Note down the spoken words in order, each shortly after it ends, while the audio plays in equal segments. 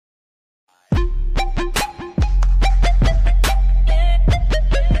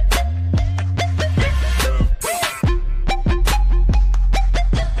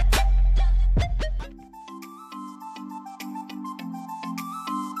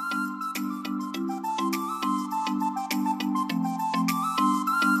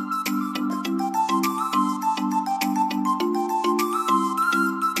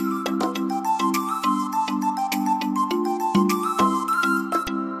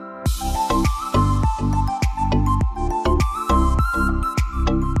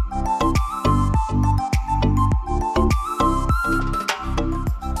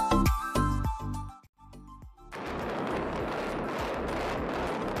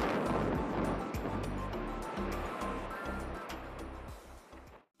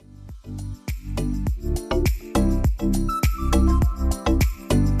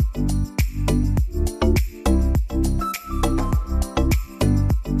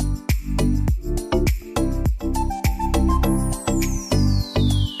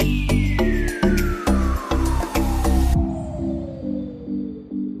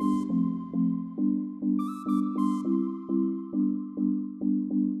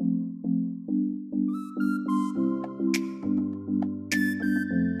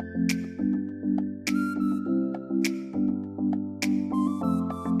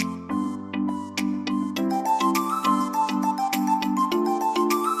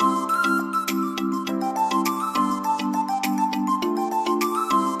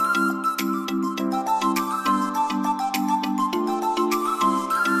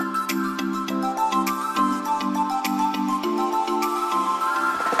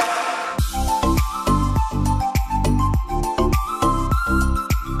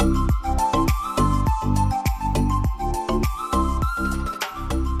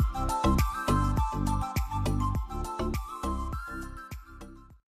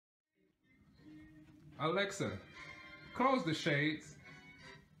Alexa, close the shades.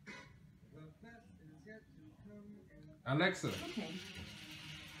 Alexa. Okay.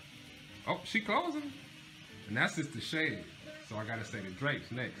 Oh, she closing. And that's just the shade. So I gotta say the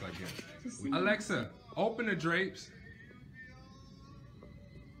drapes next, I guess. Alexa, open the drapes.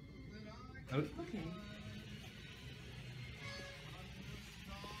 Okay.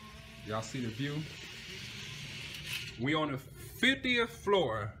 Y'all see the view? We on the 50th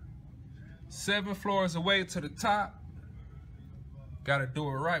floor. 7 floors away to the top. Gotta do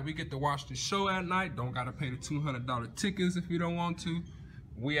it right. We get to watch the show at night. Don't gotta pay the $200 tickets if you don't want to.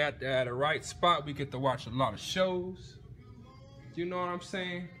 We at the right spot. We get to watch a lot of shows. You know what I'm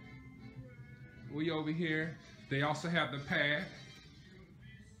saying? We over here. They also have the pad.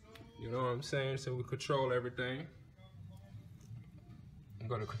 You know what I'm saying? So we control everything. I'm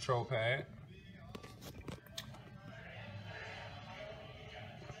going to control pad.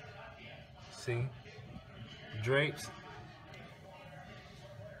 See? Drapes.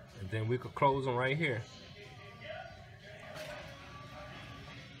 And then we could close them right here.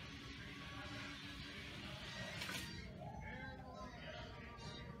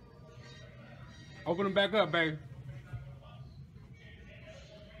 Open them back up, baby.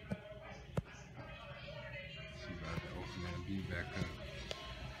 She's about to open that view back up.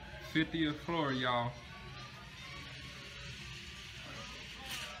 50th floor, y'all.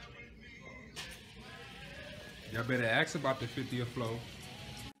 Y'all better ask about the 50th floor.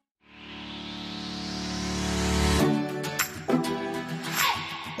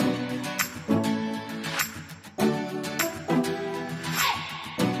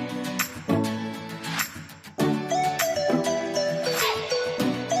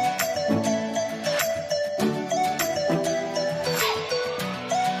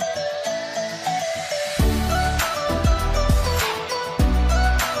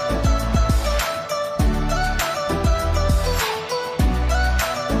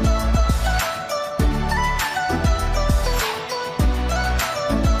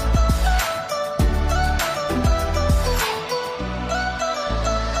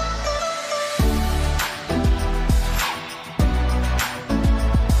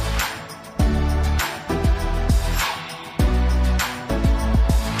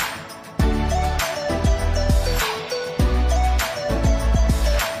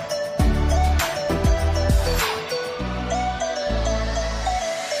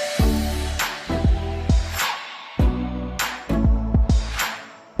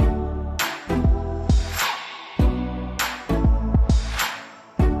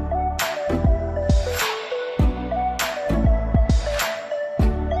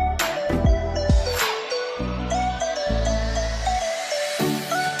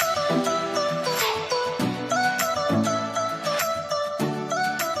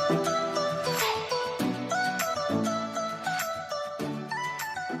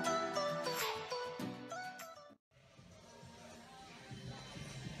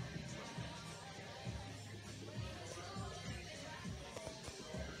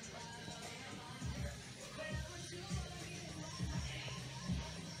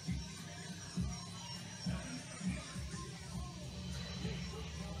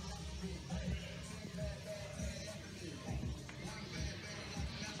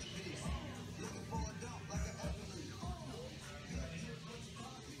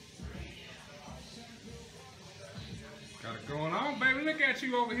 Got it going on, baby. Look at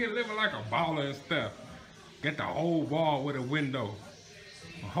you over here living like a baller and stuff. Get the whole wall with a window.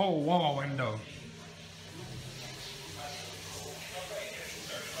 A whole wall window.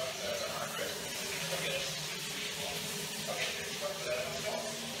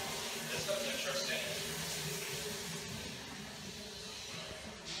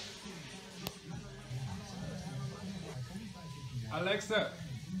 Alexa,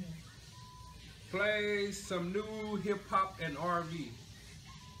 play some new hip hop and R&B.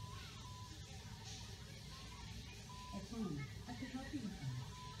 At home, I could help you with that.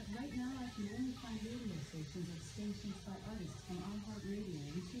 But right now, I can only find radio stations or stations by artists from iHeartRadio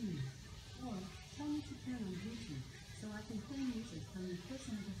and TuneIn. Or tell me to turn on YouTube so I can play music from your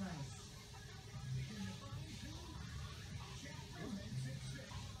personal device.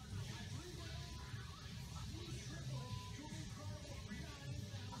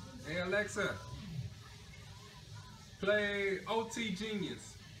 Hey Alexa, play OT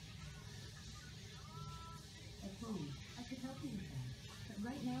Genius. At home, I could help you with that. But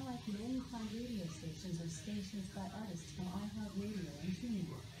right now, I can only find radio stations or stations by artists from iHeartRadio and TuneIn.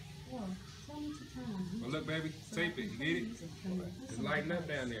 Or tell me to turn on YouTube. Well, look, baby, tape it. You get it? It's lighting up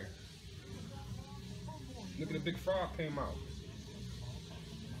down there. Look at the big frog came out.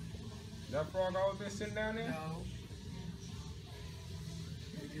 That frog always been sitting down there? No.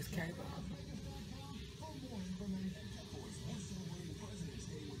 It just came up.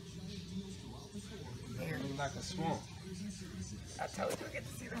 It looks like a swamp. I told you we get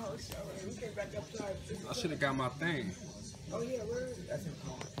to see the whole show. We came back up to our I should have got my thing. Oh yeah, where is it? That's in the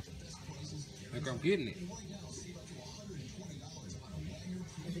car. Like I'm getting it.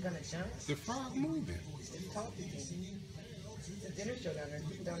 Is it gonna jump? The frog moving. It's talking to me. It's a dinner show down there.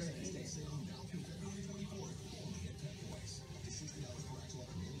 People down there eating.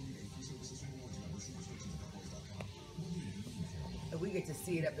 And we get to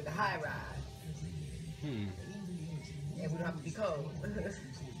see it up in the high ride. And we don't have to be cold. I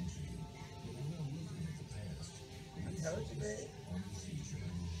told you, babe.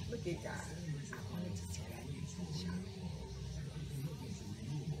 Look at God. I wanted to see that show.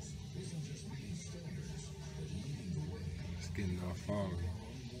 It's getting all foggy.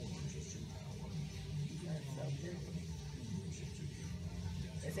 That's so beautiful.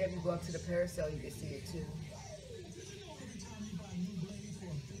 They say if you go up to the parasail, you can see it too.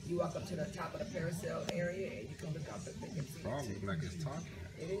 You walk up to the top of the parasail area and you can look out the thing and see Frog it look too. like it's talking.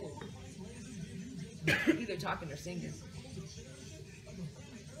 It is. Either talking or singing.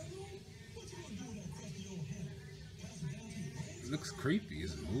 It looks creepy.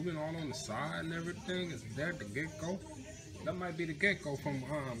 It's moving all on the side and everything. Is that the gecko? That might be the gecko from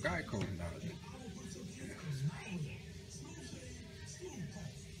Geico.